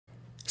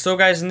So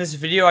guys, in this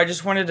video I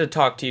just wanted to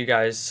talk to you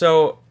guys.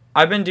 So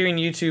I've been doing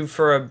YouTube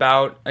for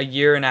about a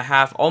year and a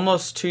half,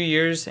 almost 2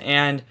 years,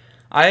 and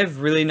I've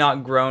really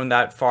not grown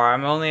that far.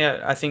 I'm only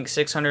at, I think,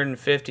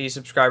 650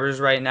 subscribers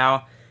right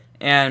now,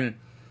 and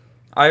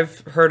I've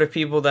heard of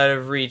people that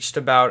have reached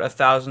about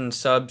 1,000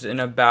 subs in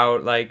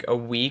about like a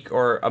week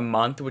or a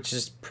month, which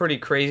is pretty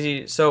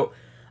crazy. So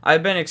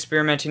I've been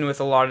experimenting with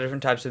a lot of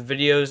different types of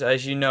videos.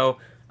 As you know,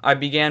 I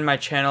began my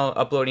channel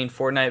uploading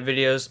Fortnite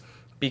videos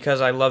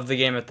because I loved the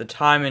game at the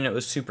time and it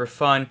was super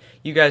fun.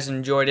 You guys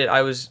enjoyed it.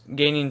 I was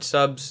gaining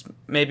subs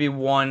maybe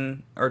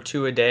 1 or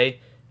 2 a day,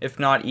 if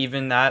not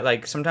even that.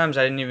 Like sometimes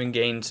I didn't even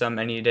gain some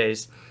any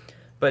days.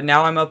 But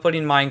now I'm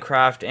uploading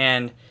Minecraft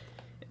and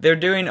they're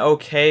doing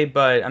okay,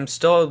 but I'm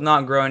still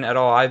not growing at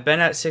all. I've been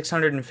at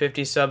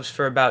 650 subs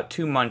for about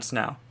 2 months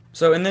now.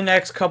 So in the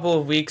next couple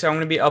of weeks, I'm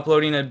going to be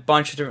uploading a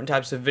bunch of different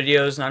types of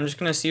videos, and I'm just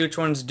going to see which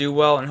ones do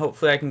well, and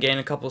hopefully I can gain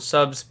a couple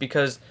subs,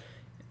 because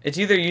it's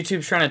either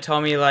YouTube's trying to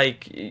tell me,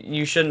 like,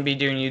 you shouldn't be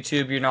doing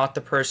YouTube, you're not the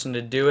person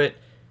to do it,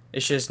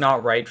 it's just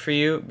not right for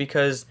you,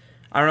 because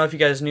I don't know if you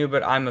guys knew,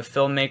 but I'm a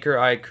filmmaker.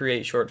 I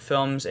create short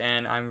films,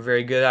 and I'm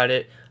very good at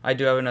it. I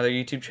do have another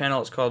YouTube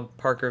channel. It's called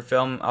Parker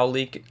Film. I'll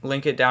link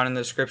it down in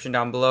the description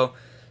down below.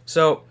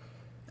 So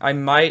I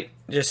might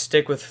just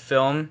stick with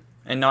film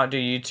and not do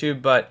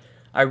YouTube, but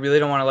I really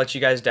don't want to let you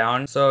guys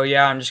down. So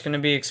yeah, I'm just going to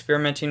be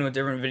experimenting with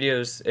different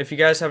videos. If you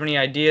guys have any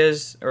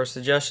ideas or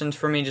suggestions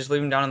for me, just leave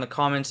them down in the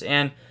comments,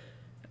 and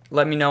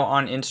let me know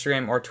on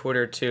Instagram or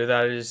Twitter too.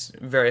 That is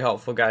very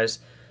helpful, guys.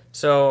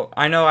 So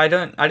I know I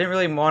didn't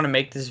really want to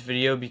make this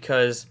video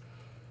because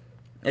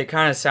it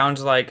kind of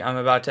sounds like I'm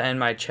about to end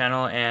my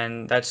channel,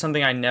 and that's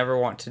something I never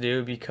want to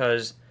do,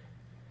 because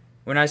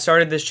when I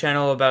started this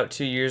channel about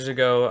 2 years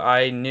ago,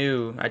 I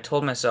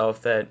told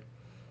myself that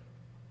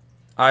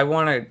I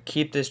want to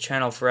keep this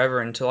channel forever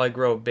until I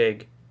grow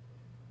big.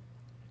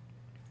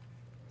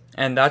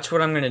 And that's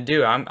what I'm going to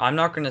do. I'm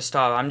not going to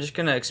stop. I'm just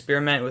going to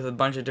experiment with a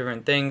bunch of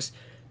different things,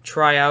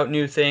 try out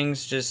new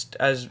things, just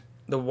as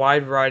the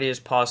wide variety as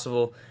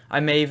possible. I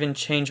may even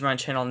change my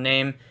channel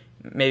name,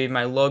 maybe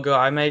my logo.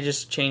 I may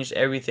just change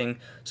everything.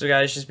 So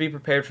guys, just be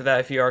prepared for that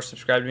if you are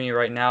subscribed to me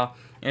right now.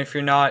 And if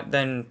you're not,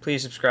 then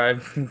please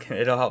subscribe.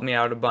 It'll help me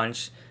out a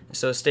bunch.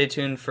 So stay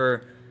tuned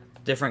for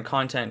different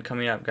content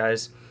coming up,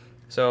 guys.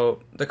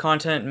 So the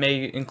content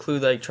may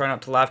include like try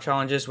not to laugh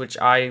challenges, which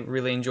I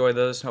really enjoy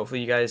those. Hopefully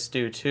you guys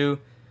do too.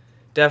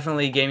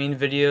 Definitely gaming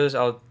videos.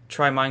 I'll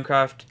try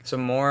Minecraft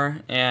some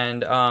more,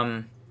 and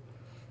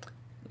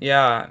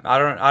yeah,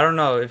 I don't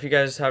know. If you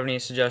guys have any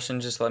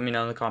suggestions, just let me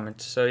know in the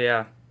comments. So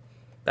yeah,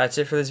 that's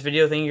it for this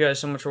video. Thank you guys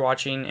so much for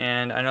watching,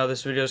 and I know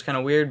this video is kind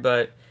of weird,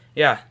 but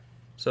yeah.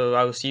 So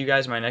I will see you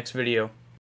guys in my next video.